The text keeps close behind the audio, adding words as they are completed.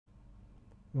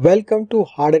Welcome to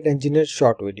Hardened Engineer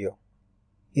short video.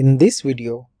 In this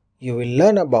video, you will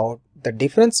learn about the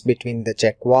difference between the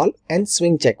check valve and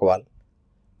swing check valve.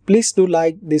 Please do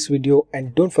like this video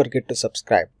and don't forget to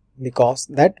subscribe because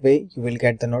that way you will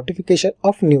get the notification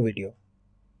of new video.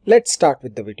 Let's start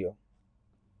with the video.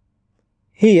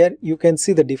 Here you can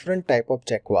see the different type of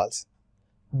check valves.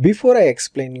 Before I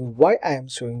explain you why I am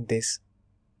showing this,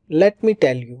 let me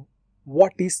tell you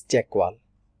what is check valve.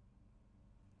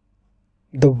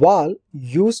 The valve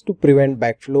used to prevent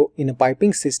backflow in a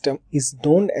piping system is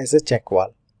known as a check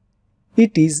valve.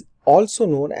 It is also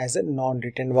known as a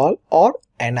non-return valve or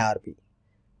NRV.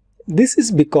 This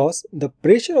is because the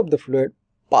pressure of the fluid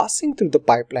passing through the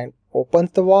pipeline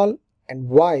opens the valve, and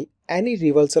while any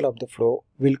reversal of the flow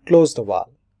will close the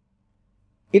valve.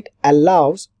 It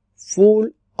allows full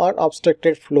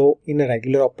unobstructed flow in a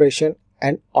regular operation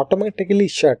and automatically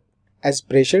shut as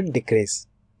pressure decreases.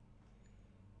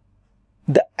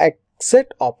 The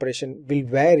exact operation will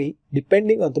vary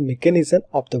depending on the mechanism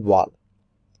of the valve.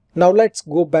 Now let's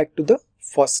go back to the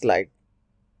first slide.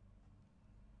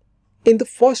 In the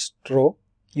first row,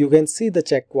 you can see the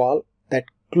check valve that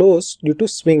closed due to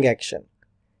swing action.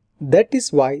 That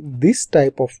is why this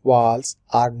type of valves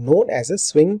are known as a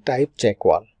swing type check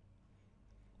valve.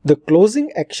 The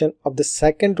closing action of the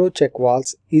second row check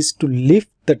valves is to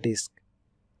lift the disc.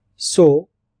 So,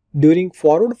 during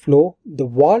forward flow, the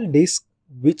valve disc,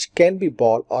 which can be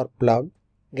ball or plug,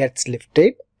 gets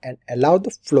lifted and allow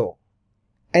the flow,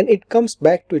 and it comes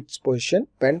back to its position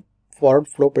when forward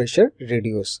flow pressure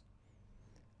reduces.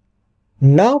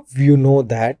 Now you know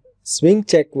that swing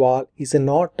check valve is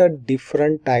not a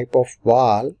different type of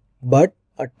valve but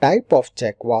a type of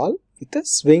check valve with a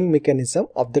swing mechanism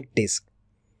of the disc.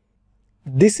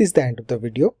 This is the end of the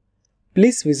video.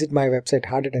 Please visit my website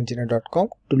hardendengineer.com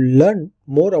to learn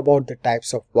more about the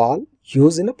types of valve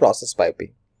used in a process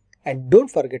piping. And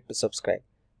don't forget to subscribe.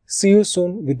 See you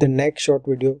soon with the next short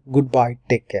video. Goodbye.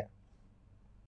 Take care.